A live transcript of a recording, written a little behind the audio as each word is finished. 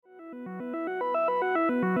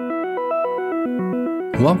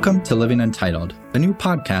Welcome to Living Untitled, a new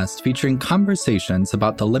podcast featuring conversations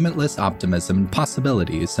about the limitless optimism and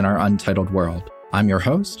possibilities in our untitled world. I'm your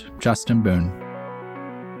host, Justin Boone.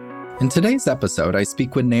 In today's episode, I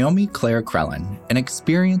speak with Naomi Clare Crellin, an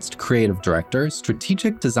experienced creative director,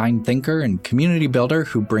 strategic design thinker, and community builder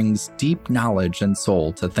who brings deep knowledge and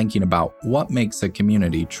soul to thinking about what makes a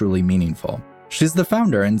community truly meaningful. She's the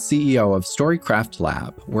founder and CEO of Storycraft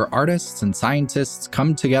Lab, where artists and scientists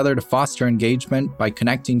come together to foster engagement by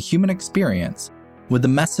connecting human experience with the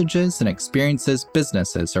messages and experiences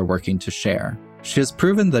businesses are working to share. She has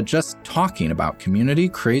proven that just talking about community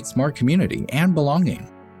creates more community and belonging.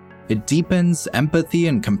 It deepens empathy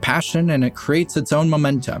and compassion, and it creates its own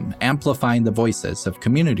momentum, amplifying the voices of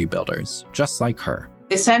community builders just like her.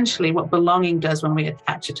 Essentially, what belonging does when we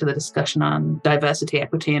attach it to the discussion on diversity,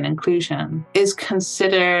 equity, and inclusion is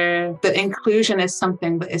consider that inclusion is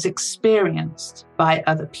something that is experienced by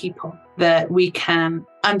other people, that we can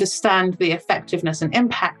understand the effectiveness and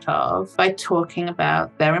impact of by talking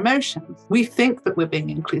about their emotions. We think that we're being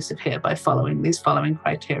inclusive here by following these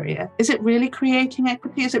criteria. Is it really creating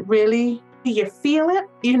equity? Is it really... Do you feel it?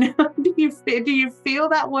 Do you feel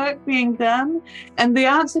that work being done? And the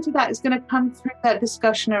answer to that is going to come through that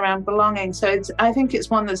discussion around belonging. So I think it's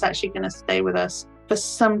one that's actually going to stay with us for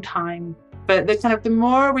some time. But the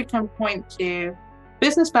more we can point to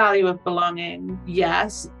business value of belonging,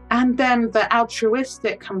 yes, and then the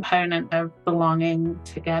altruistic component of belonging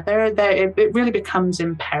together, it really becomes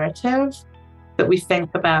imperative that we think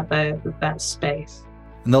about that space.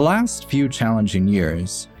 In the last few challenging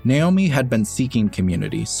years, Naomi had been seeking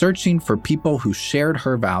community, searching for people who shared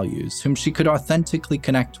her values, whom she could authentically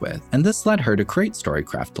connect with. And this led her to create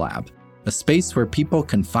Storycraft Lab, a space where people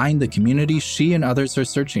can find the community she and others are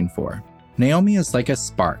searching for. Naomi is like a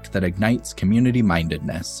spark that ignites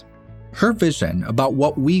community-mindedness. Her vision about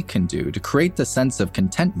what we can do to create the sense of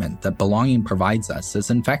contentment that belonging provides us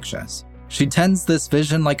is infectious. She tends this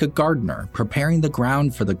vision like a gardener, preparing the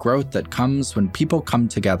ground for the growth that comes when people come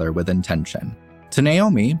together with intention. To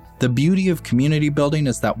Naomi, the beauty of community building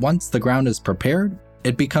is that once the ground is prepared,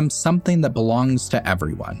 it becomes something that belongs to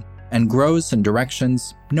everyone and grows in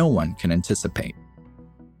directions no one can anticipate.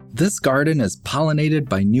 This garden is pollinated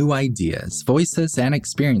by new ideas, voices, and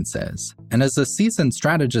experiences. And as a seasoned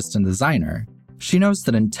strategist and designer, she knows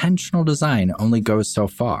that intentional design only goes so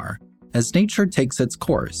far, as nature takes its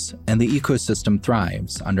course and the ecosystem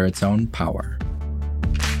thrives under its own power.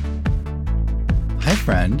 Hi,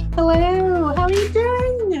 friend. Hello, how are you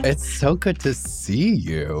doing? It's so good to see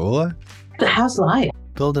you. How's life?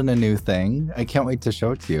 Building a new thing. I can't wait to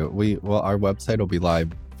show it to you. Our website will be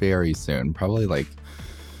live very soon, probably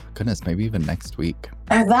maybe even next week.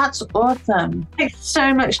 Oh, that's awesome. It takes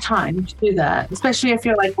so much time to do that, especially if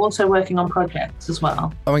you're also working on projects as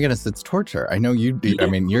well. Oh my goodness, it's torture. I know you do. I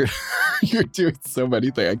mean, you're doing so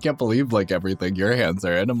many things. I can't believe everything your hands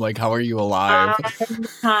are in. I'm like, how are you alive? I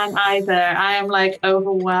can't either. I am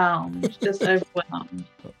overwhelmed, just overwhelmed.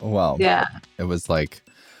 Well, yeah. It was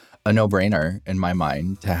a no-brainer in my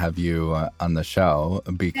mind to have you on the show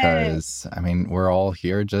because, we're all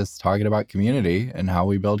here just talking about community and how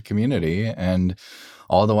we build community and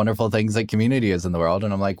all the wonderful things that community is in the world.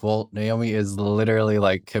 And I'm like, well, Naomi is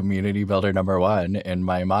literally community builder number one in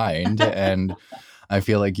my mind. And I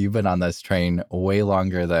feel like you've been on this train way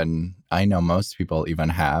longer than I know most people even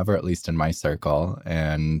have, or at least in my circle.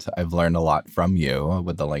 And I've learned a lot from you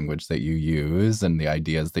with the language that you use and the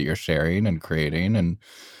ideas that you're sharing and creating. And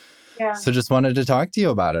so just wanted to talk to you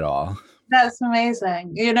about it all. That's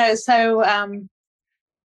amazing. So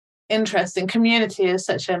interesting. Community is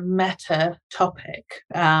such a meta topic.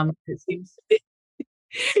 It seems to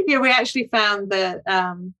be. We actually found that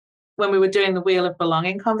when we were doing the Wheel of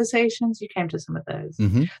Belonging conversations, you came to some of those.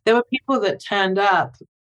 Mm-hmm. There were people that turned up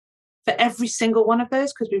for every single one of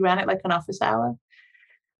those because we ran it like an office hour.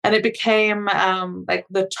 And it became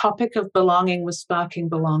the topic of belonging was sparking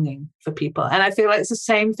belonging for people. And I feel like it's the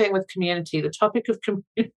same thing with community. The topic of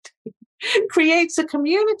community creates a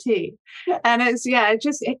community. And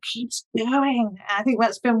it keeps going. I think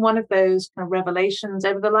that's been one of those kind of revelations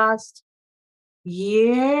over the last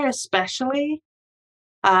year, especially.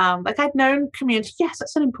 I'd known community. Yes,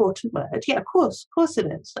 that's an important word. Yeah, of course it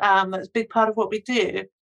is. That's a big part of what we do.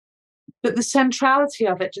 But the centrality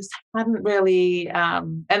of it just hadn't really,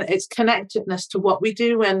 and its connectedness to what we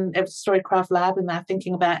do in Storycraft Lab and that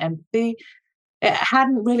thinking about empathy, it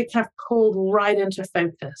hadn't really kind of pulled right into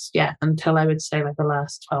focus yet until I would say the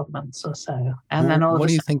last 12 months or so. And then what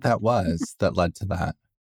do you think that was that led to that?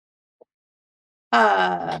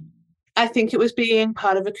 I think it was being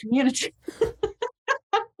part of a community.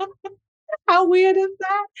 How weird is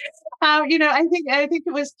that? I think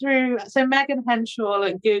it was through, so Megan Henshaw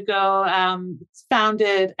at Google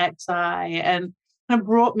founded XI and kind of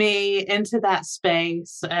brought me into that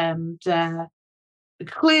space. And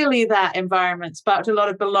clearly that environment sparked a lot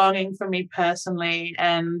of belonging for me personally.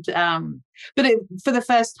 And for the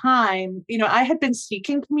first time, I had been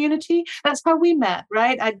seeking community. That's how we met,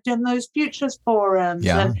 right? I'd done those futures forums.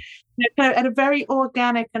 Yeah. And at a very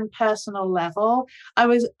organic and personal level, I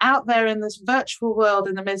was out there in this virtual world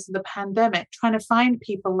in the midst of the pandemic, trying to find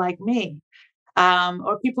people like me,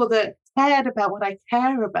 or people that cared about what I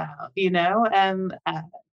care about, and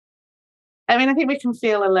I think we can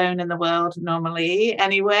feel alone in the world normally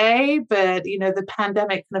anyway, but, the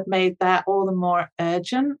pandemic kind of made that all the more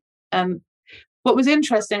urgent. And what was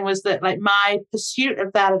interesting was that my pursuit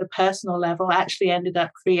of that at a personal level actually ended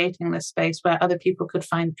up creating this space where other people could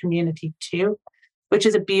find community too, which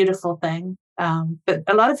is a beautiful thing. But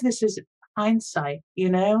a lot of this is hindsight,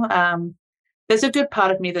 there's a good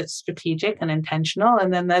part of me that's strategic and intentional.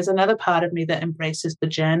 And then there's another part of me that embraces the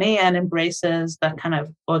journey and embraces the kind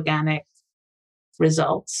of organic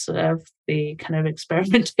results of the kind of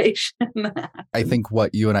experimentation. I think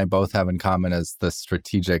what you and I both have in common is the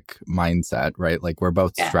strategic mindset, right? We're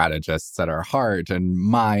both strategists at our heart and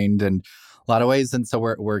mind in a lot of ways. And so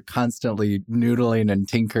we're constantly noodling and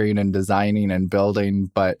tinkering and designing and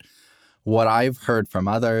building. But what I've heard from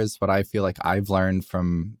others, what I feel like I've learned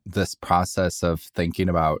from this process of thinking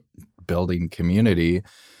about building community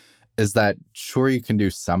is that, sure, you can do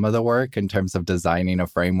some of the work in terms of designing a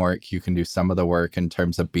framework. You can do some of the work in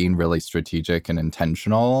terms of being really strategic and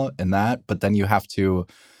intentional in that. But then you have to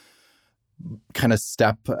kind of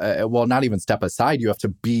not even step aside. You have to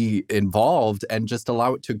be involved and just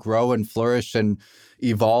allow it to grow and flourish and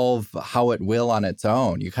evolve how it will on its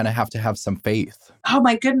own. You kind of have to have some faith. Oh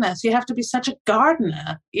my goodness, you have to be such a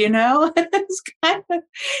gardener, It's kind of,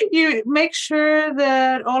 you make sure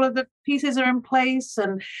that all of the pieces are in place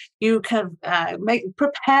and you kind of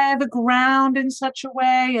prepare the ground in such a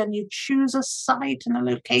way, and you choose a site and a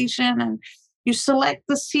location, and you select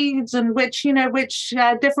the seeds and which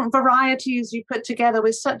different varieties you put together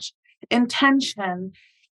with such intention.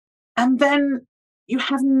 And then you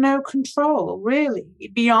have no control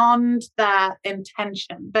really beyond that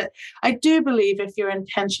intention. But I do believe if your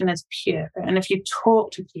intention is pure and if you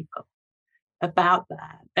talk to people about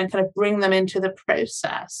that and kind of bring them into the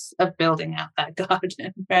process of building out that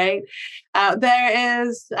garden, right? There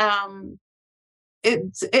is,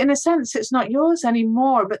 it's in a sense, it's not yours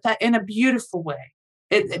anymore, but that in a beautiful way,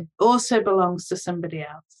 it also belongs to somebody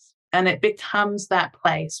else. And it becomes that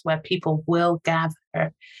place where people will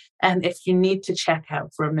gather. And if you need to check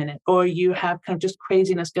out for a minute, or you have kind of just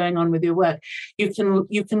craziness going on with your work, you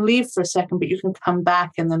can leave for a second, but you can come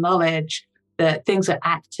back in the knowledge that things are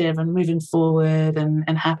active and moving forward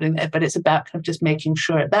and happening there. But it's about kind of just making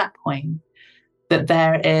sure at that point that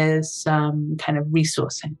there is some kind of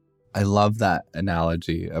resourcing. I love that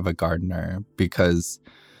analogy of a gardener because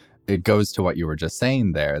it goes to what you were just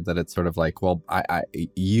saying there, that it's sort of like, well,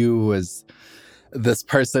 you as this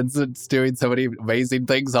person's doing so many amazing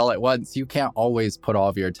things all at once. You can't always put all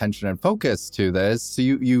of your attention and focus to this. So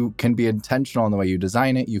you can be intentional in the way you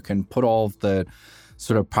design it. You can put all of the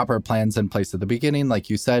sort of proper plans in place at the beginning, like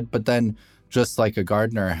you said, but then just like a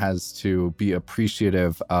gardener has to be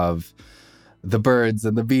appreciative of the birds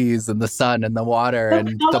and the bees and the sun and the water and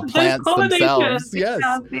the plants themselves.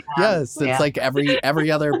 Yes. It's like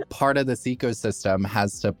every other part of this ecosystem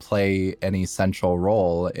has to play an essential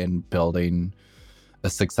role in building a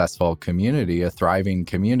successful community, a thriving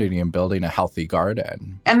community, and building a healthy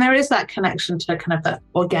garden. And there is that connection to kind of the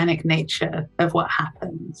organic nature of what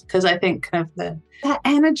happens. Because I think kind of that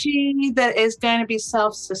energy that is going to be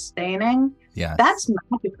self-sustaining, that's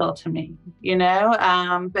magical to me,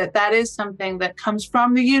 but that is something that comes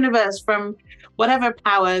from the universe, from whatever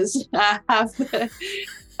powers have kind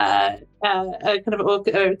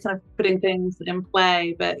of putting things in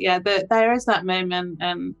play. But there is that moment.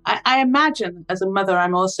 And I imagine as a mother,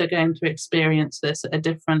 I'm also going to experience this at a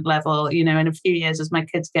different level, in a few years as my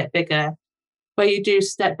kids get bigger, where you do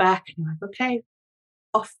step back and you're like, okay,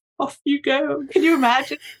 off you go. Can you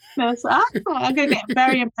imagine? I'm going to get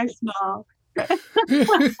very emotional.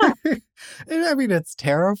 I mean, it's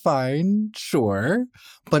terrifying, sure,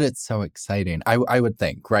 but it's so exciting. I would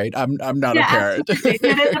think, right? I'm not a parent. It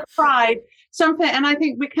is a pride, something, and I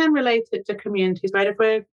think we can relate it to communities, right? If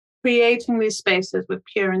we're creating these spaces with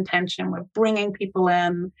pure intention, we're bringing people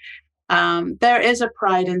in. There is a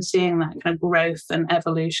pride in seeing that kind of growth and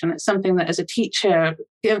evolution. It's something that as a teacher,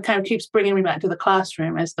 kind of keeps bringing me back to the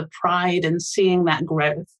classroom, as the pride in seeing that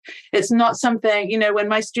growth. It's not something, when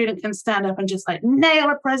my student can stand up and just like nail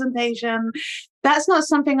a presentation, that's not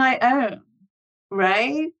something I own,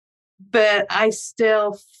 right? But I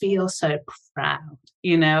still feel so proud,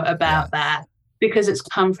 about that, because it's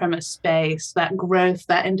come from a space, that growth,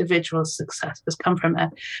 that individual success has come from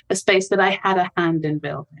a space that I had a hand in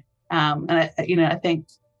building. And I think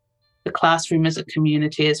the classroom as a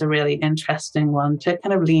community is a really interesting one to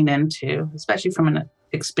kind of lean into, especially from an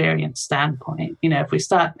experience standpoint. If we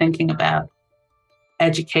start thinking about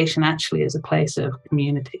education actually as a place of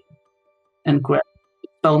community and growth,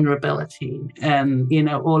 vulnerability, and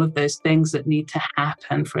all of those things that need to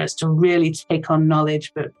happen for us to really take on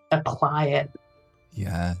knowledge but apply it.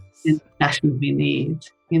 Yes. In the fashion we need.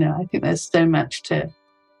 I think there's so much to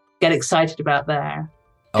get excited about there.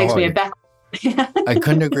 Takes me back. I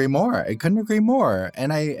couldn't agree more.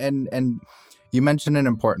 And you mentioned an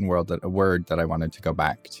important word that I wanted to go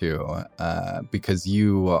back to, because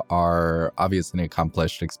you are obviously an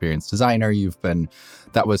accomplished, experienced designer.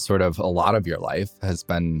 That was sort of a lot of your life has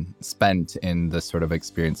been spent in this sort of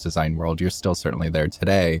experience design world. You're still certainly there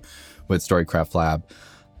today with Storycraft Lab.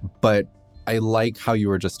 But I like how you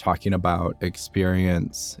were just talking about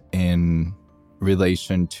experience in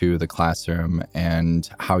relation to the classroom and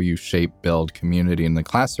how you build community in the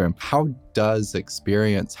classroom. How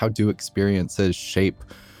do experiences shape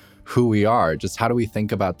who we are? Just how do we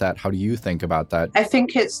think about that? How do you think about that? I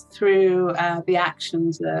think it's through the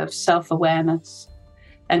actions of self-awareness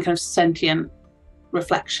and kind of sentient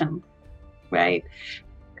reflection, right?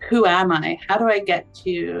 Who am I? How do I get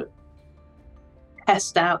to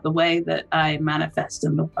test out the way that I manifest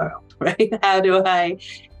in the world, right? How do I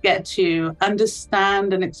get to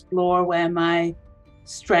understand and explore where my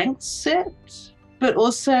strengths sit, but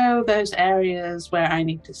also those areas where I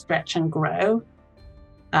need to stretch and grow,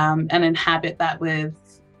 and inhabit that with,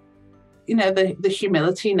 the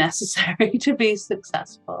humility necessary to be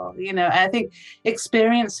successful. I think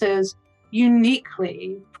experiences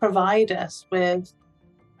uniquely provide us with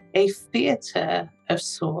a theater of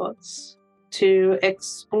sorts to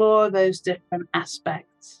explore those different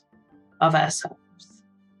aspects of ourselves.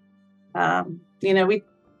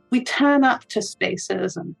 We turn up to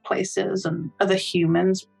spaces and places and other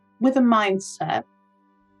humans with a mindset.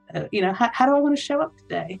 How do I want to show up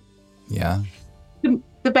today? Yeah.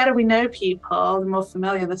 The better we know people, the more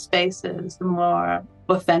familiar the spaces, the more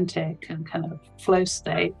authentic and kind of flow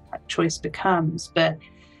state that choice becomes. But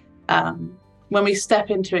when we step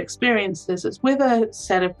into experiences, it's with a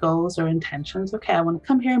set of goals or intentions. Okay, I want to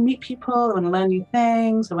come here and meet people. I want to learn new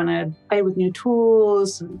things. I want to play with new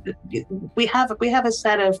tools. We have a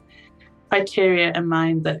set of criteria in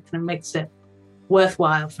mind that kind of makes it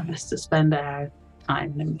worthwhile for us to spend our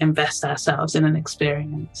time and invest ourselves in an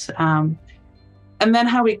experience. And then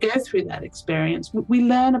how we go through that experience, we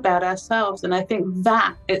learn about ourselves. And I think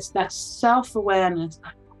that it's that self-awareness.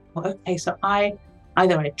 Okay, so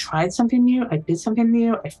either I tried something new, I did something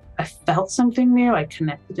new, I felt something new, I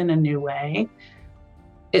connected in a new way.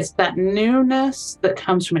 It's that newness that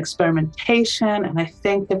comes from experimentation. And I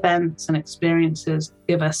think events and experiences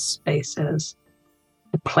give us spaces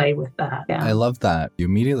to play with that. Yeah. I love that. You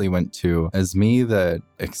immediately went to, as me, the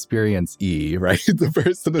experience E, right? The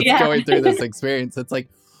person that's going through this experience. It's like,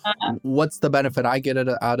 what's the benefit I get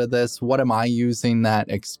out of this? What am I using that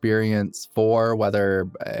experience for? Whether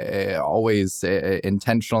always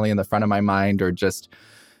intentionally in the front of my mind or just,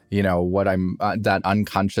 what I'm that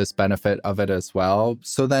unconscious benefit of it as well.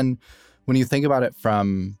 So then when you think about it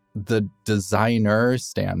from the designer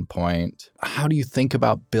standpoint, how do you think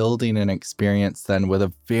about building an experience then with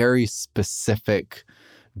a very specific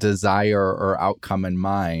desire or outcome in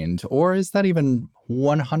mind? Or is that even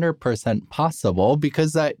 100% possible?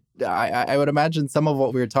 Because I would imagine some of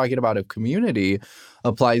what we were talking about of community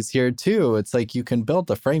applies here too. It's like you can build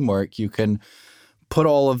the framework, you can put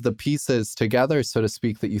all of the pieces together, so to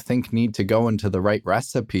speak, that you think need to go into the right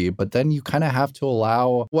recipe, but then you kind of have to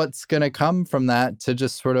allow what's going to come from that to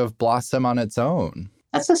just sort of blossom on its own.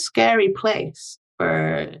 That's a scary place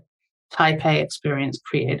for type A experience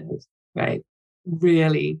creators, right?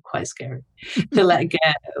 Really quite scary to let go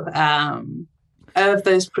of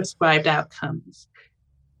those prescribed outcomes.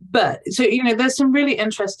 But so, there's some really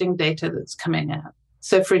interesting data that's coming out.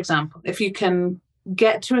 So for example, if you can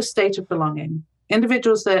get to a state of belonging,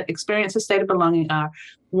 individuals that experience a state of belonging are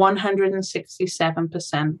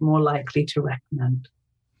 167% more likely to recommend,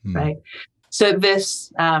 right? So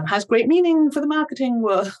this has great meaning for the marketing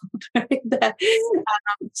world. Right there.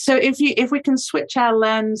 So if we can switch our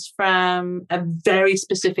lens from a very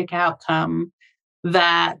specific outcome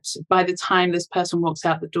that by the time this person walks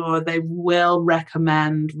out the door, they will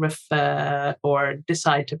recommend, refer, or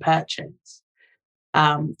decide to purchase,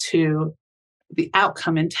 to the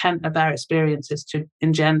outcome intent of our experience is to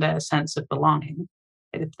engender a sense of belonging.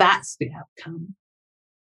 And if that's the outcome,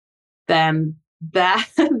 then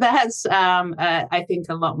that's I think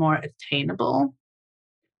a lot more attainable,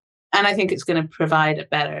 and I think it's going to provide a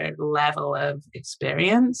better level of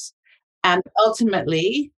experience, and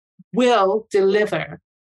ultimately will deliver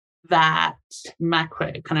that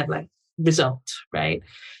macro kind of like result, right?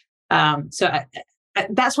 So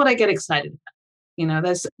that's what I get excited about.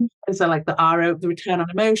 There's like the return on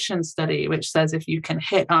emotion study, which says if you can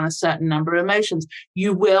hit on a certain number of emotions,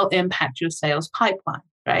 you will impact your sales pipeline.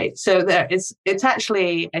 Right. So it's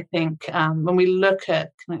actually, I think, when we look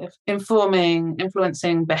at kind of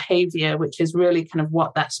influencing behavior, which is really kind of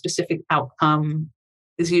what that specific outcome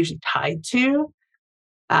is usually tied to.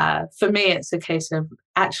 For me, it's a case of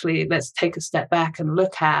actually, let's take a step back and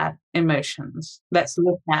look at emotions. Let's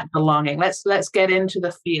look at belonging. Let's get into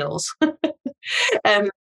the feels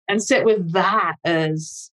and sit with that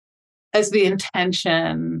as the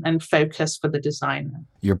intention and focus for the designer.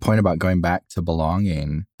 Your point about going back to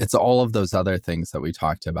belonging, it's all of those other things that we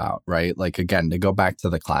talked about, right? Like, again, to go back to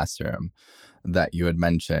the classroom that you had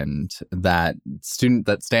mentioned, that student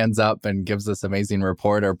that stands up and gives this amazing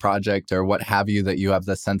report or project or what have you, that you have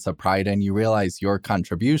this sense of pride in, you realize your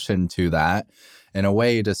contribution to that in a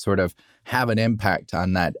way to sort of have an impact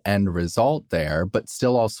on that end result there, but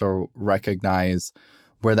still also recognize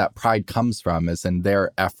where that pride comes from is in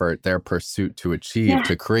their effort, their pursuit to achieve,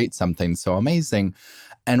 to create something so amazing.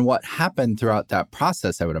 And what happened throughout that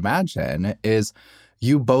process, I would imagine, is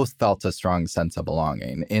you both felt a strong sense of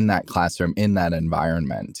belonging in that classroom, in that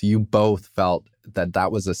environment. You both felt that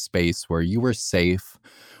that was a space where you were safe,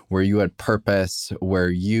 where you had purpose, where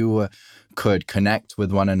you could connect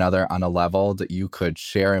with one another on a level that you could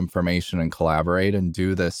share information and collaborate and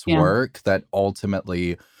do this work that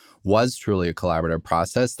ultimately was truly a collaborative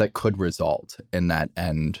process that could result in that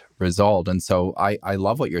end result. And so I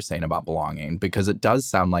love what you're saying about belonging, because it does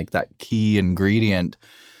sound like that key ingredient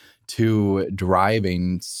to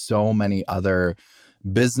driving so many other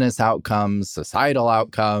business outcomes, societal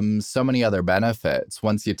outcomes, so many other benefits.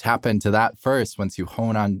 Once you tap into that first, once you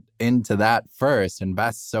hone on into that first,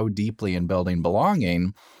 invest so deeply in building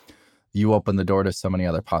belonging, you open the door to so many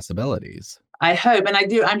other possibilities. I hope, and I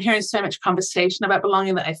do. I'm hearing so much conversation about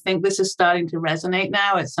belonging that I think this is starting to resonate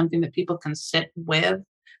now. It's something that people can sit with,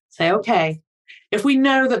 say, okay, if we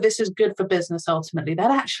know that this is good for business, ultimately,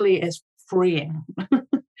 that actually is freeing,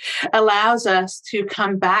 allows us to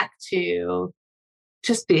come back to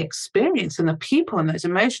just the experience and the people and those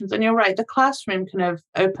emotions. And you're right, the classroom kind of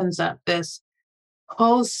opens up this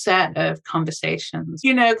whole set of conversations.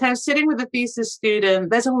 Kind of sitting with a thesis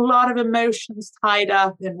student, there's a lot of emotions tied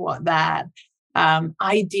up in what that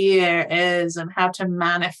idea is and how to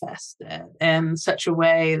manifest it in such a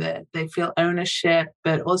way that they feel ownership,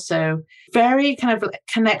 but also very kind of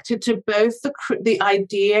connected to both the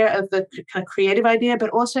idea of the kind of creative idea, but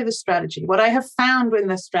also the strategy. What I have found in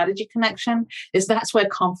the strategy connection is that's where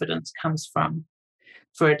confidence comes from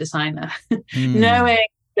for a designer. Knowing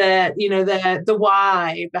that, the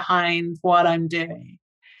why behind what I'm doing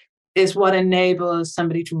is what enables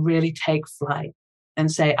somebody to really take flight and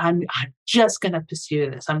say, I'm just going to pursue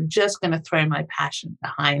this. I'm just going to throw my passion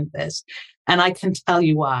behind this. And I can tell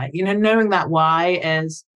you why. Knowing that why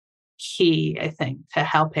is key, I think, to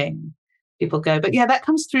helping people go. But that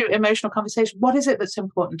comes through emotional conversation. What is it that's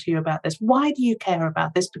important to you about this? Why do you care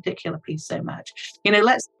about this particular piece so much?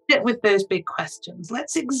 Let's sit with those big questions.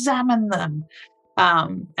 Let's examine them.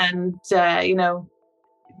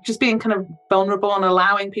 Just being kind of vulnerable and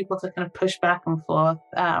allowing people to kind of push back and forth.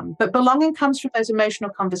 But belonging comes from those emotional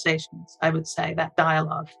conversations, I would say. That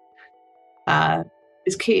dialogue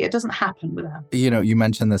is key. It doesn't happen without. You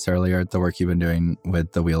mentioned this earlier, the work you've been doing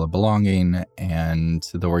with the Wheel of Belonging and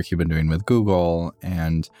the work you've been doing with Google.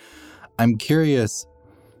 And I'm curious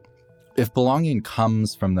if belonging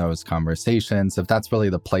comes from those conversations, if that's really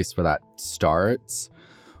the place where that starts.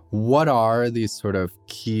 What are these sort of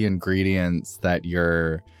key ingredients that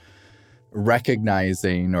you're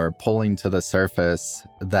recognizing or pulling to the surface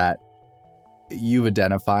that you've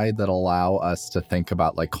identified that allow us to think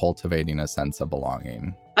about cultivating a sense of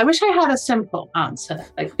belonging? I wish I had a simple answer.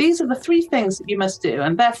 These are the 3 things that you must do,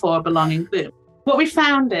 and therefore belonging, boom. What we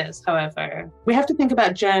found is, however, we have to think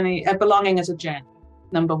about belonging as a journey.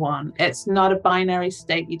 number one. It's not a binary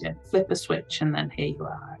state. You don't flip a switch and then here you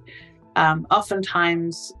are.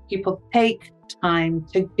 Oftentimes people take time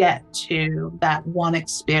to get to that one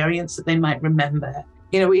experience that they might remember.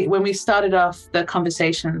 When we started off the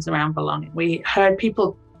conversations around belonging, we heard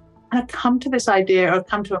people kind of come to this idea or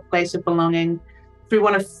come to a place of belonging through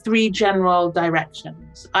one of three general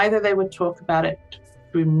directions. Either they would talk about it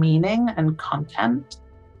through meaning and content.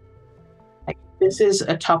 Like, this is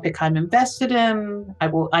a topic I'm invested in.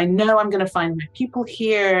 I know I'm going to find my people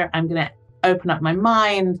here. I'm going to open up my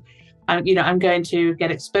mind. I'm going to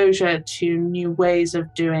get exposure to new ways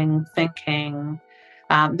of doing thinking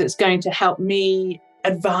that's going to help me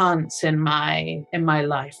advance in my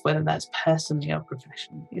life, whether that's personally or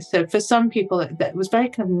professionally. So for some people, that was very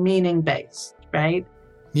kind of meaning based, right?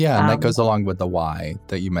 Yeah, and that goes along with the why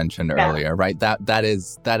that you mentioned earlier, right?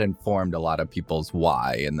 That informed a lot of people's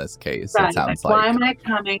why in this case. Right. It sounds like. Why am I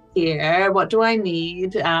coming here? What do I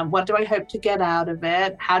need? What do I hope to get out of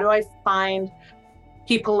it? How do I find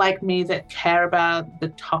people like me that care about the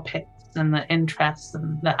topics and the interests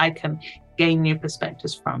and that I can gain new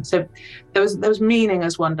perspectives from? So there was meaning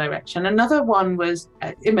as one direction. Another one was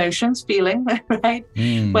emotions, feeling, right?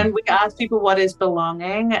 When we ask people what is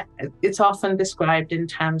belonging, it's often described in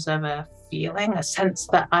terms of a feeling, a sense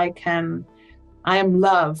that I am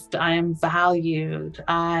loved, I am valued,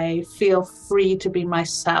 I feel free to be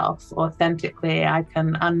myself authentically, I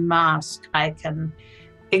can unmask, I can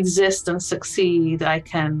exist and succeed, I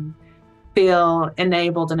can feel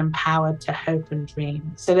enabled and empowered to hope and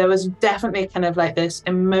dream. So there was definitely kind of like this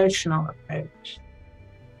emotional approach.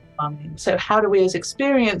 So how do we as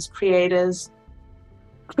experience creators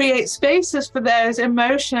create spaces for those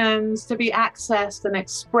emotions to be accessed and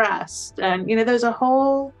expressed? And, there's a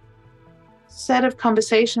whole set of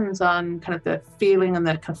conversations on kind of the feeling and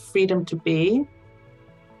the kind of freedom to be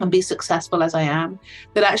and be successful as I am,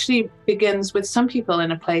 that actually begins with some people in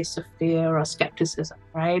a place of fear or skepticism,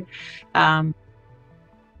 right?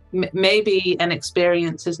 Maybe an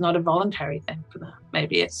experience is not a voluntary thing for them.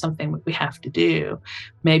 Maybe it's something that we have to do.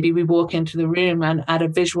 Maybe we walk into the room and at a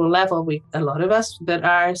visual level, a lot of us that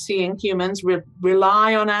are seeing humans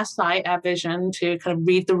rely on our sight, our vision to kind of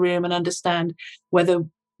read the room and understand whether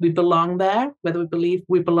we belong there, whether we believe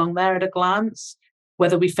we belong there at a glance,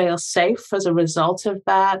 whether we feel safe as a result of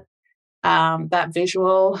that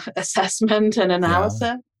visual assessment and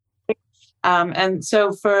analysis. Yeah. And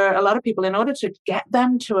so for a lot of people, in order to get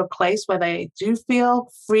them to a place where they do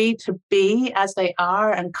feel free to be as they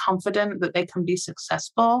are and confident that they can be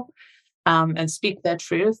successful and speak their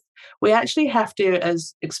truth, we actually have to,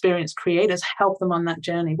 as experienced creators, help them on that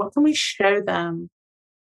journey. What can we show them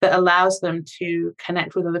that allows them to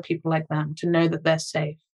connect with other people like them, to know that they're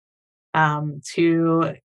safe?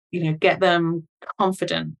 To get them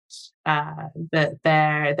confident that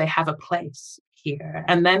they have a place here,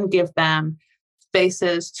 and then give them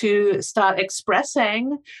spaces to start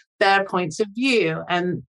expressing their points of view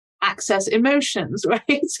and access emotions,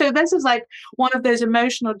 right? So this is like one of those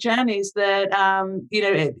emotional journeys that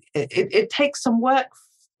it takes some work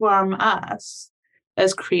from us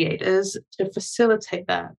as creators to facilitate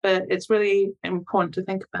that, but it's really important to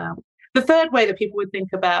think about. The third way that people would think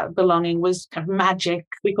about belonging was kind of magic.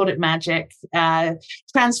 We called it magic,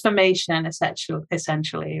 transformation,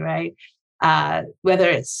 essentially, right? Whether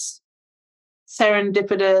it's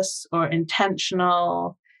serendipitous or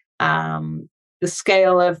intentional, the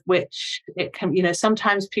scale of which it can,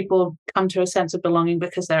 sometimes people come to a sense of belonging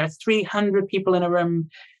because there are 300 people in a room.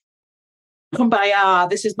 Kumbaya,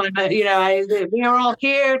 this is my, we are all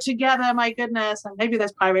here together, my goodness. And maybe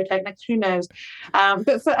there's pyrotechnics, who knows?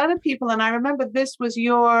 But for other people, and I remember this was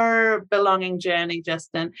your belonging journey,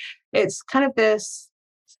 Justin, it's kind of this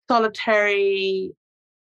solitary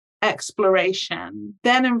exploration,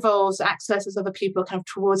 then involves access as other people kind of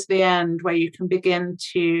towards the end, where you can begin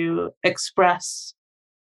to express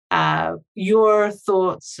your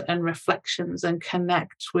thoughts and reflections and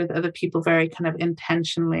connect with other people very kind of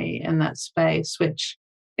intentionally in that space,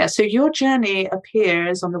 so your journey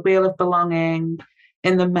appears on the Wheel of Belonging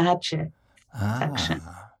in the magic section.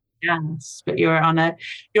 Yes, but you're on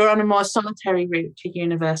a more solitary route to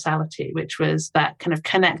universality, which was that kind of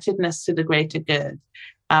connectedness to the greater good,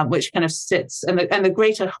 which kind of sits in the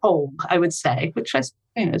greater whole, I would say, which I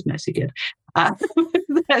think is mostly good.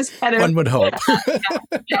 One would hope. One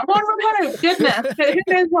would hope. Goodness,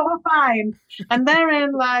 who knows what we'll find? And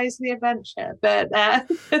therein lies the adventure. But that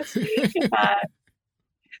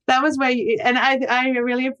was where, and I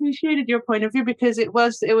really appreciated your point of view, because it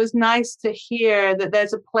was nice to hear that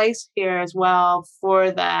there's a place here as well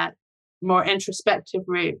for that more introspective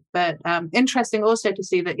route. But interesting also to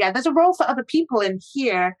see that, there's a role for other people in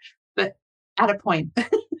here, but at a point.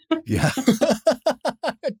 Yeah.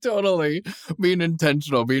 Totally. Being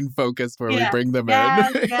intentional, being focused where we bring them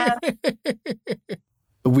in. Yeah.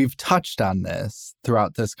 We've touched on this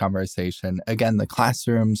throughout this conversation. Again, the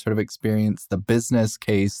classroom sort of experience, the business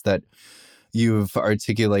case that you've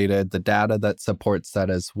articulated, the data that supports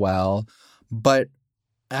that as well. But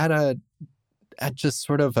at just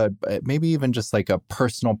sort of maybe even just like a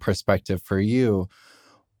personal perspective for you,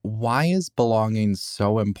 why is belonging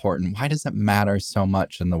so important? Why does it matter so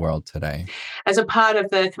much in the world today? As a part of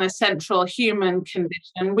the kind of central human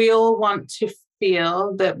condition, we all want to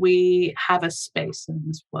feel that we have a space in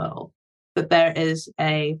this world, that there is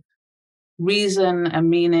a reason, a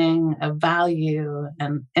meaning, a value,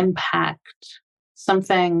 an impact,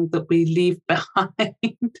 something that we leave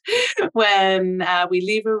behind when we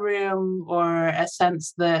leave a room, or a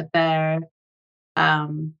sense that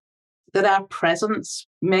that our presence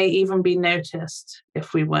may even be noticed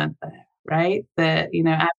if we weren't there, right? That,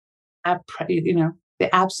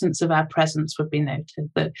 the absence of our presence would be noted,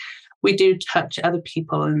 that we do touch other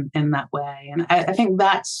people in that way. And I think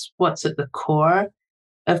that's what's at the core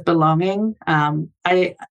of belonging.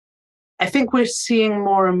 I think we're seeing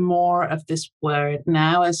more and more of this word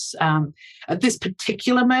now as at this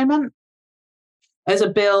particular moment as a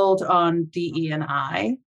build on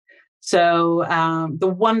DE&I. So the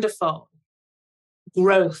wonderful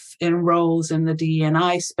growth in roles in the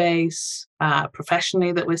DE&I space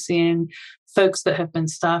professionally that we're seeing, folks that have been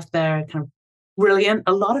staffed there are kind of brilliant.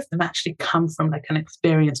 A lot of them actually come from like an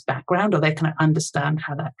experienced background, or they kind of understand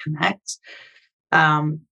how that connects.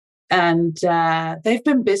 And they've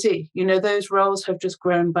been busy. Those roles have just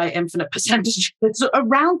grown by infinite percentages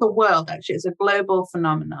around the world. Actually, it's a global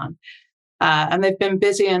phenomenon. And they've been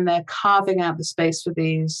busy, and they're carving out the space for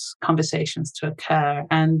these conversations to occur.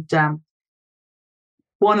 And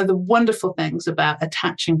one of the wonderful things about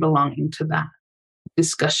attaching belonging to that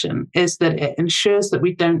discussion is that it ensures that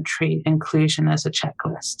we don't treat inclusion as a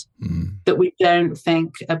checklist, that we don't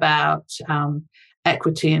think about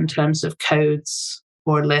equity in terms of codes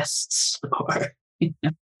or lists or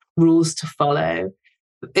rules to follow.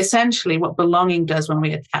 Essentially, what belonging does when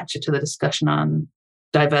we attach it to the discussion on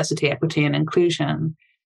diversity, equity, and inclusion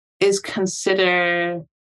is consider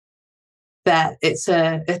that it's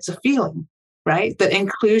a feeling, right? That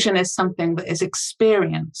inclusion is something that is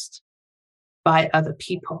experienced by other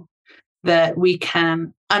people, that we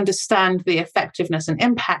can understand the effectiveness and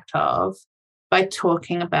impact of by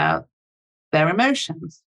talking about their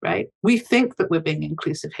emotions, right? We think that we're being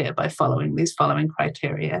inclusive here by following these following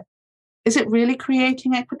criteria. Is it really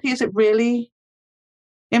creating equity? Is it really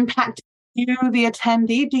impacting you, the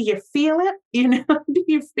attendee? Do you feel it?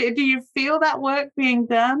 Do you feel that work being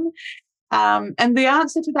done? And the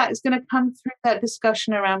answer to that is going to come through that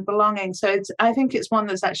discussion around belonging. So I think it's one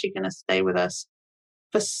that's actually going to stay with us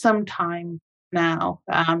for some time now,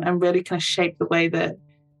 and really kind of shape the way that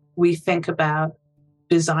we think about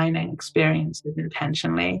designing experiences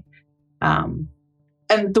intentionally. And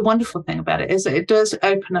the wonderful thing about it is that it does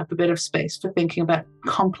open up a bit of space for thinking about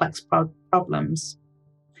complex problems,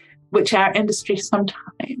 which our industry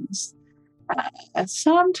sometimes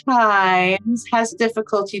has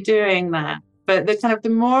difficulty doing that. But the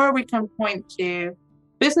more we can point to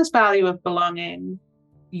business value of belonging,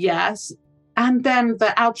 yes, and then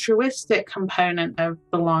the altruistic component of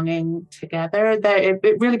belonging together,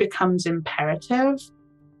 it really becomes imperative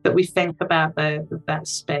that we think about that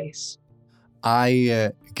space.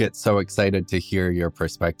 I get so excited to hear your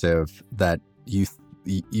perspective that you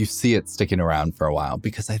see it sticking around for a while,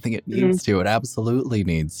 because I think it needs to. It absolutely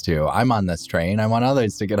needs to. I'm on this train. I want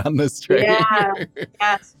others to get on this train. Yeah,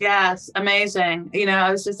 yes. Amazing.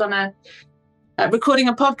 I was just on recording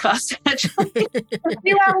a podcast actually a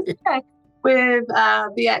few hours ago with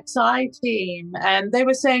the XI team, and they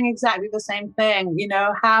were saying exactly the same thing.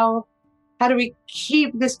 How do we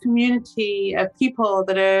keep this community of people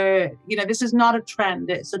that are, this is not a trend,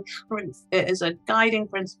 it's a truth, it is a guiding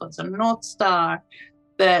principle, it's a North Star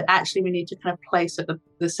that actually we need to kind of place at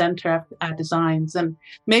the center of our designs. And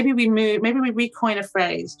maybe we recoin a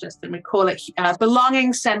phrase, Justin, we call it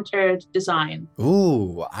belonging-centered design.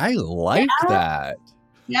 Ooh, I like that.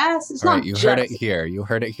 Yes, it's all not right, you heard it here. You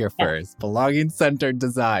heard it here first. Belonging-centered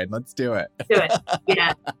design. Let's do it. Do it.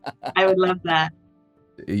 Yeah, I would love that.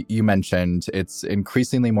 You mentioned it's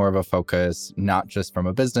increasingly more of a focus, not just from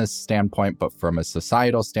a business standpoint, but from a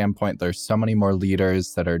societal standpoint. There's so many more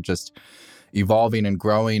leaders that are just evolving and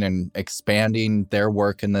growing and expanding their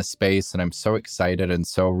work in this space. And I'm so excited and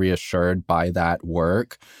so reassured by that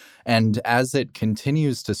work. And as it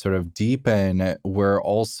continues to sort of deepen, we're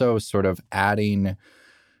also sort of adding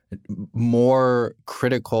more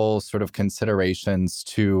critical sort of considerations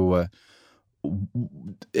to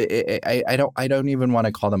I don't even want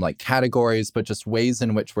to call them like categories, but just ways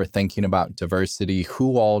in which we're thinking about diversity,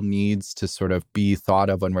 who all needs to sort of be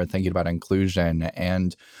thought of when we're thinking about inclusion.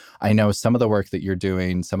 And I know some of the work that you're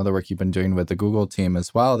doing, some of the work you've been doing with the Google team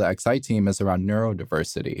as well, the XI team, is around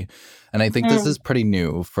neurodiversity. And I think this is pretty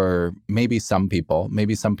new for maybe some people.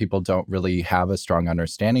 Maybe some people don't really have a strong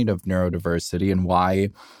understanding of neurodiversity and why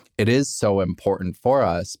it is so important for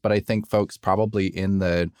us. But I think folks probably in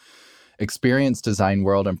the experience design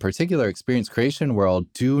world, in particular experience creation world,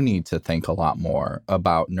 do need to think a lot more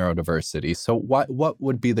about neurodiversity. So what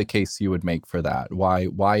would be the case you would make for that? Why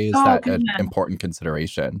is that an important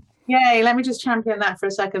consideration? Yay, let me just champion that for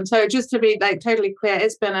a second. So just to be like totally clear,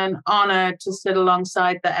 it's been an honor to sit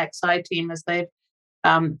alongside the XI team as they've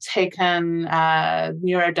taken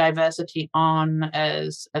neurodiversity on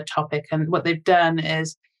as a topic. And what they've done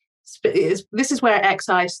is this is where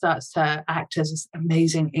XI starts to act as this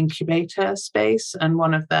amazing incubator space. And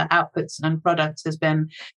one of the outputs and products has been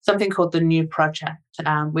something called the New Project,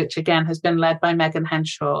 which again has been led by Megan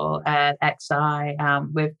Henschel at XI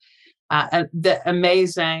with the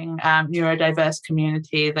amazing neurodiverse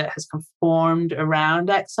community that has conformed around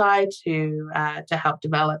XI to help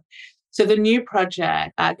develop. So the New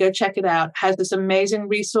Project, go check it out, has this amazing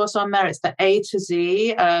resource on there. It's the A to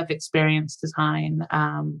Z of experience design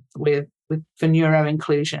for neuro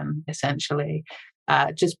inclusion, essentially.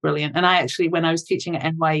 Just brilliant. And I actually, when I was teaching at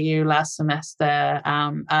NYU last semester,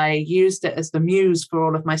 I used it as the muse for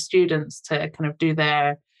all of my students to kind of do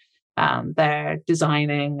their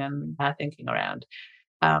designing and thinking around.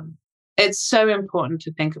 It's so important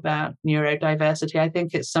to think about neurodiversity. I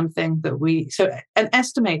think it's something that an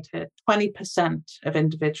estimated 20% of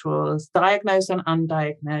individuals, diagnosed and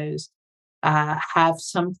undiagnosed, have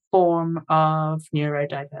some form of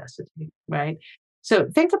neurodiversity, right? So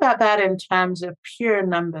think about that in terms of pure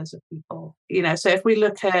numbers of people. So if we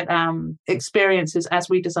look at experiences as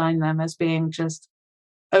we design them as being just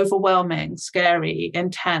overwhelming, scary,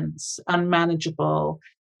 intense, unmanageable,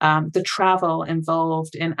 the travel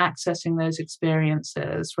involved in accessing those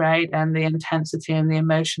experiences, right? And the intensity and the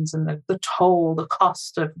emotions and the toll, the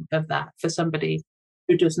cost of that for somebody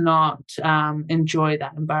who does not enjoy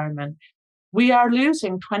that environment. We are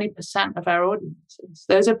losing 20% of our audiences.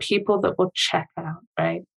 Those are people that will check out,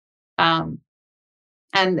 right? So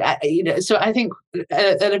I think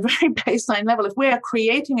at a very baseline level, if we are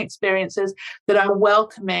creating experiences that are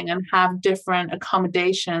welcoming and have different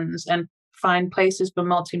accommodations and find places for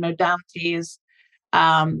multimodalities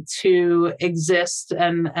to exist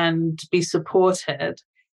and be supported,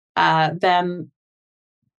 then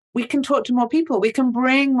we can talk to more people. We can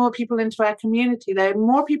bring more people into our community.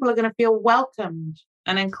 More people are going to feel welcomed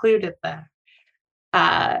and included there.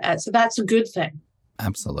 So that's a good thing.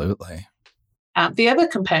 Absolutely. The other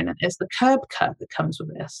component is the curb cut that comes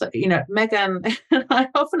with this. Megan, I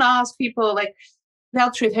often ask people, like, tell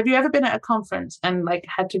the truth, have you ever been at a conference and like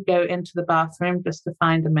had to go into the bathroom just to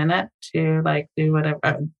find a minute to like do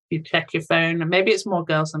whatever? You check your phone, and maybe it's more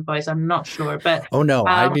girls than boys, I'm not sure. But oh no,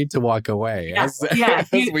 I need to walk away. As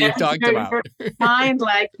we've talked about. Find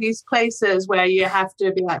like these places where you have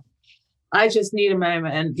to be like, I just need a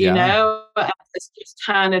moment, let's just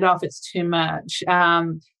turn it off. It's too much.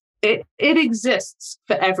 It exists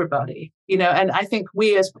for everybody, and I think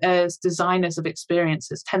we as designers of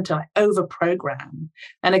experiences tend to like over-program.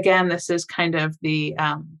 And again, this is kind of the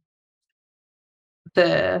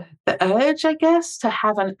urge, I guess, to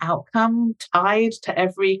have an outcome tied to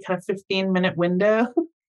every kind of 15-minute window.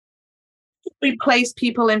 We place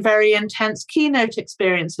people in very intense keynote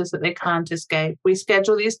experiences that they can't escape. We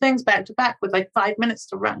schedule these things back to back with like 5 minutes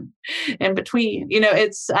to run in between.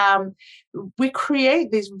 We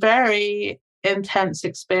create these very intense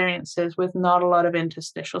experiences with not a lot of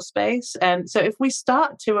interstitial space. And so if we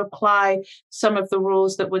start to apply some of the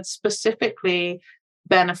rules that would specifically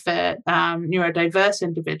benefit neurodiverse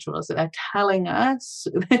individuals that are telling us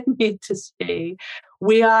they need to see,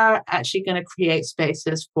 we are actually going to create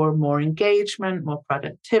spaces for more engagement, more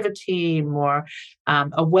productivity, more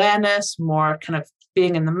awareness, more kind of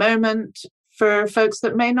being in the moment for folks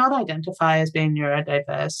that may not identify as being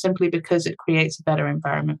neurodiverse, simply because it creates a better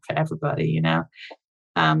environment for everybody,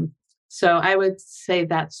 So I would say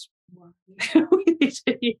that's we need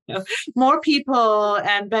to, more people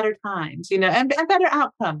and better times, and better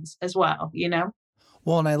outcomes as well,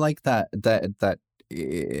 Well, and I like that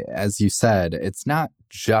as you said, it's not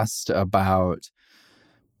just about,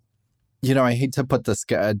 I hate to put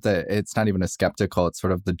it's not even a skeptical, it's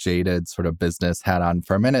sort of the jaded sort of business hat on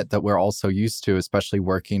for a minute that we're also used to, especially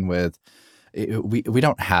working with, we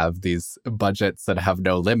don't have these budgets that have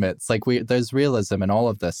no limits. Like there's realism in all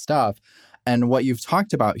of this stuff. And what you've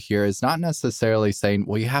talked about here is not necessarily saying,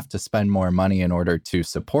 well, you have to spend more money in order to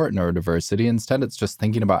support neurodiversity. Instead, it's just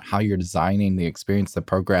thinking about how you're designing the experience, the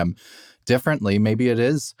program differently. Maybe it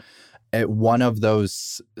is one of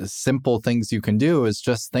those simple things you can do is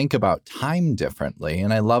just think about time differently.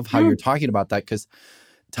 And I love how you're talking about that, because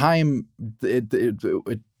time,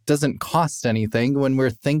 it doesn't cost anything when we're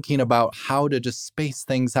thinking about how to just space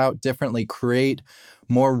things out differently, create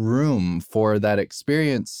more room for that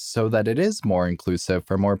experience so that it is more inclusive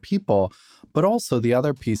for more people. But also the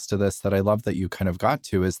other piece to this that I love that you kind of got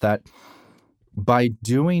to is that by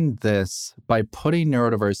doing this, by putting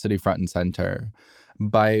neurodiversity front and center,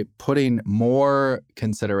 by putting more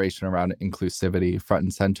consideration around inclusivity front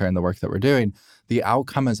and center in the work that we're doing, the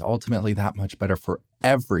outcome is ultimately that much better for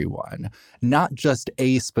everyone, not just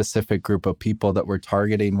a specific group of people that we're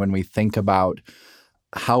targeting when we think about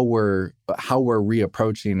how we're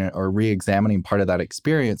reapproaching or re-examining part of that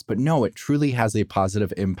experience. But no, it truly has a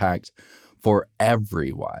positive impact for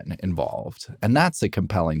everyone involved. And that's a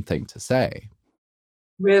compelling thing to say.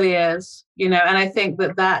 Really is, and I think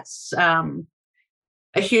that that's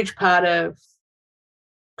a huge part of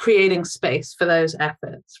creating space for those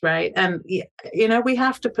efforts, right? And we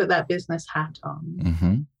have to put that business hat on.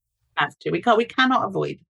 Mm-hmm. We cannot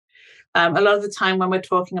avoid. A lot of the time when we're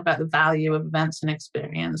talking about the value of events and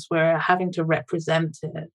experience, we're having to represent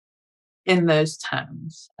it in those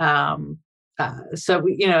terms. So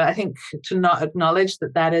I think to not acknowledge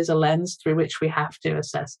that is a lens through which we have to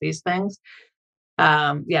assess these things. We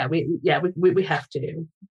have to.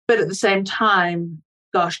 But at the same time,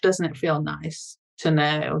 gosh, doesn't it feel nice to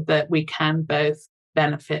know that we can both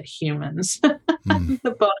benefit humans,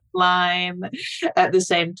 the bottom line, at the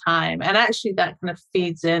same time. And actually that kind of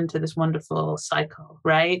feeds into this wonderful cycle,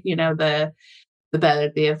 right? The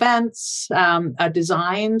better the events are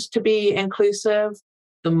designed to be inclusive,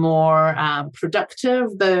 the more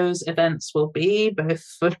productive those events will be, both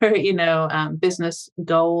for, business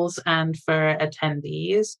goals and for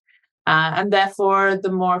attendees. And therefore,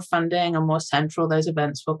 the more funding and more central those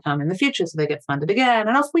events will come in the future. So they get funded again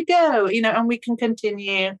and off we go, and we can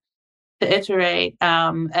continue to iterate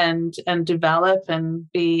and develop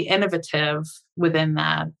and be innovative within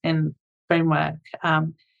that in framework.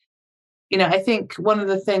 I think one of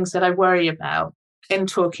the things that I worry about in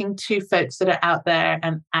talking to folks that are out there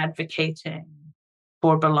and advocating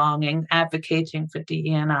for belonging, advocating for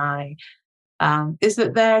DE&I, is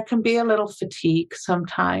that there can be a little fatigue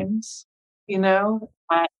sometimes,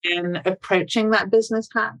 in approaching that business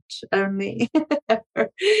hat only.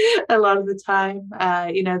 A lot of the time,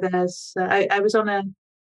 there's, I was on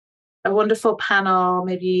a wonderful panel,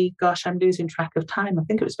 maybe, gosh, I'm losing track of time. I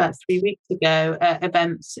think it was about 3 weeks ago at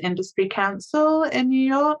Events Industry Council in New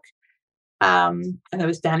York. And there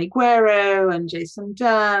was Danny Guerrero and Jason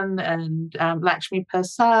Dunn and Lakshmi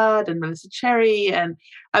Persad and Melissa Cherry. And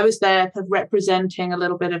I was there kind of representing a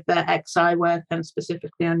little bit of their XI work and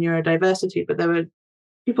specifically on neurodiversity, but there were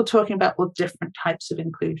people talking about all different types of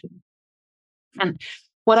inclusion. And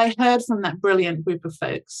what I heard from that brilliant group of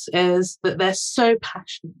folks is that they're so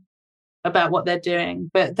passionate about what they're doing,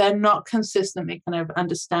 but they're not consistently kind of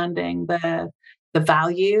understanding the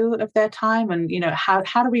value of their time and, how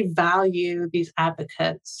do we value these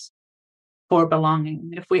advocates for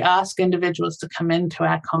belonging? If we ask individuals to come into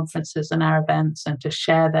our conferences and our events and to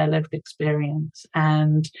share their lived experience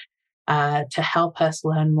and to help us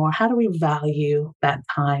learn more, how do we value that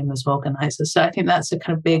time as organizers? So I think that's a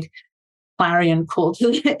kind of big clarion call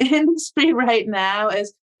to the industry right now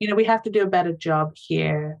is, we have to do a better job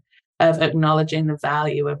here of acknowledging the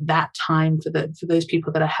value of that time for those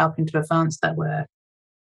people that are helping to advance that work.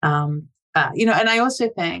 And I also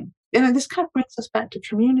think, this kind of brings us back to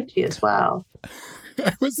community as well.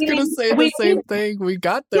 I was going to say the same thing. We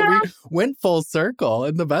got that. Yeah. We went full circle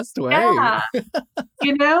in the best way. Yeah.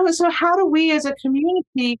 So how do we as a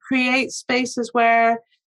community create spaces where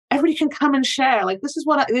everybody can come and share? Like, this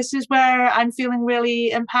is where I'm feeling really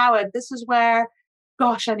empowered. This is where,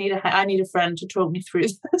 gosh, I need a friend to talk me through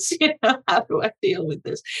this. How do I deal with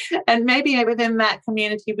this? And maybe within that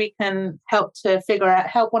community, we can help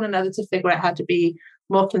one another to figure out how to be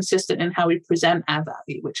more consistent in how we present our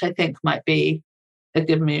value, which I think might be a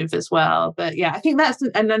good move as well. But yeah, I think that's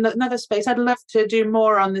another space I'd love to do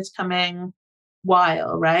more on this coming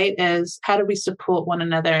while, right? Is how do we support one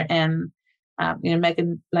another in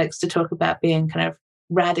Megan likes to talk about being kind of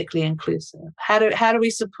radically inclusive. How do we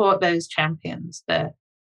support those champions that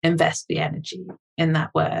invest the energy in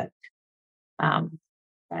that work?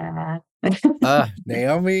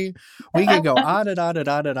 Naomi, we can go on and on and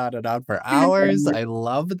on and on and on for hours. I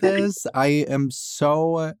love this. I am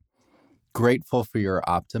so grateful for your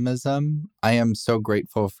optimism. I am so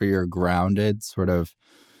grateful for your grounded sort of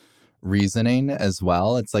reasoning as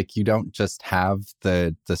well. It's like you don't just have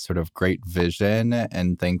the sort of great vision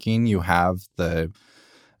and thinking, you have the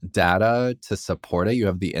data to support it. You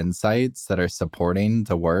have the insights that are supporting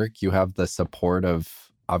the work. You have the support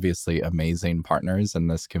of obviously amazing partners in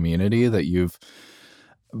this community that you've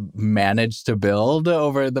managed to build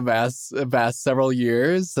over the vast several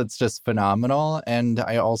years. That's just phenomenal. And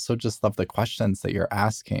I also just love the questions that you're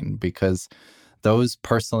asking, because those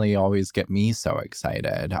personally always get me so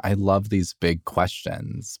excited. I love these big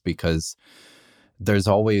questions because there's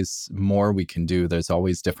always more we can do. There's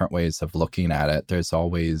always different ways of looking at it. There's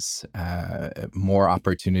always more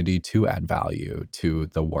opportunity to add value to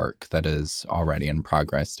the work that is already in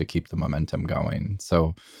progress to keep the momentum going.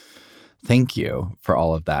 So thank you for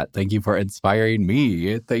all of that. Thank you for inspiring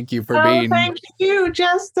me. Thank you for being... Thank you,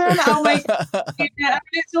 Justin. Oh my God.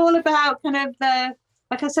 It's all about kind of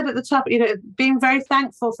like I said at the top, being very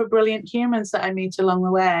thankful for brilliant humans that I meet along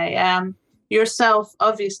the way. Yourself,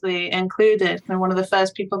 obviously, included, one of the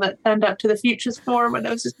first people that turned up to the Futures Forum when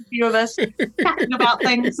there was just a few of us chatting about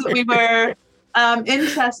things that we were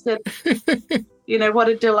interested in. What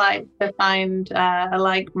a delight to find a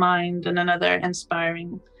like mind and another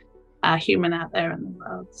inspiring human out there in the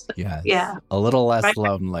world. So, yes. Yeah. A little less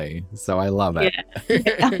lonely. So I love it.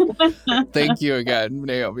 Yeah. Thank you again,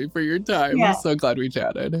 Naomi, for your time. Yeah. I'm so glad we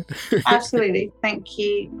chatted. Absolutely. Thank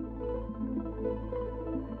you.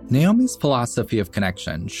 Naomi's philosophy of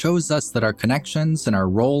connection shows us that our connections and our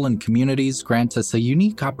role in communities grant us a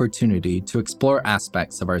unique opportunity to explore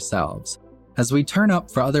aspects of ourselves as we turn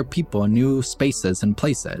up for other people in new spaces and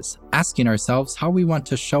places, asking ourselves how we want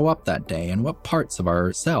to show up that day and what parts of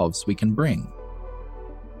ourselves we can bring.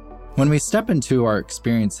 When we step into our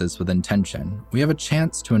experiences with intention, we have a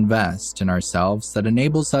chance to invest in ourselves that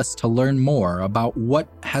enables us to learn more about what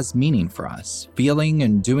has meaning for us, feeling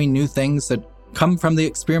and doing new things that come from the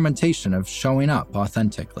experimentation of showing up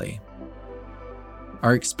authentically.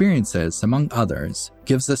 Our experiences, among others,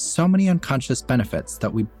 gives us so many unconscious benefits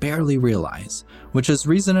that we barely realize, which is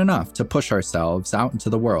reason enough to push ourselves out into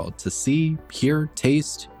the world to see, hear,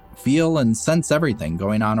 taste, feel, and sense everything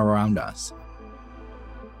going on around us.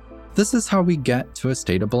 This is how we get to a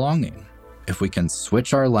state of belonging. If we can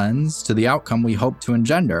switch our lens to the outcome we hope to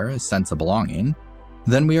engender, a sense of belonging,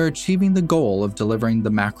 then we are achieving the goal of delivering the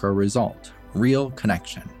macro result. Real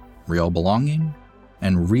connection, real belonging,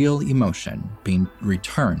 and real emotion being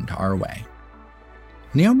returned our way.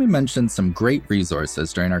 Naomi mentioned some great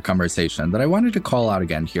resources during our conversation that I wanted to call out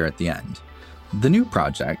again here at the end. The new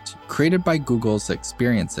project, created by Google's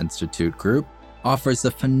Experience Institute group, offers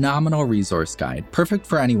a phenomenal resource guide perfect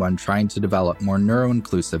for anyone trying to develop more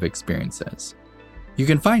neuro-inclusive experiences. You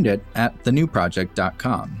can find it at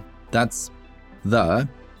thenewproject.com. That's the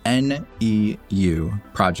NEU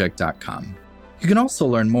project.com. You can also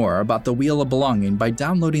learn more about the Wheel of Belonging by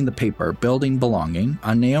downloading the paper Building Belonging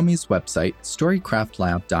on Naomi's website,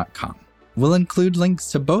 storycraftlab.com. We'll include links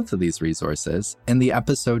to both of these resources in the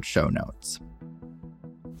episode show notes.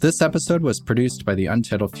 This episode was produced by the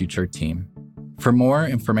Untitled Future team. For more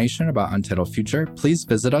information about Untitled Future, please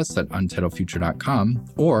visit us at untitledfuture.com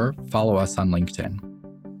or follow us on LinkedIn.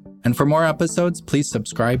 And for more episodes, please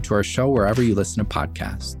subscribe to our show wherever you listen to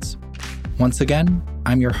podcasts. Once again,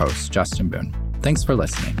 I'm your host, Justin Boone. Thanks for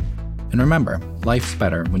listening. And remember, life's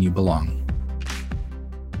better when you belong.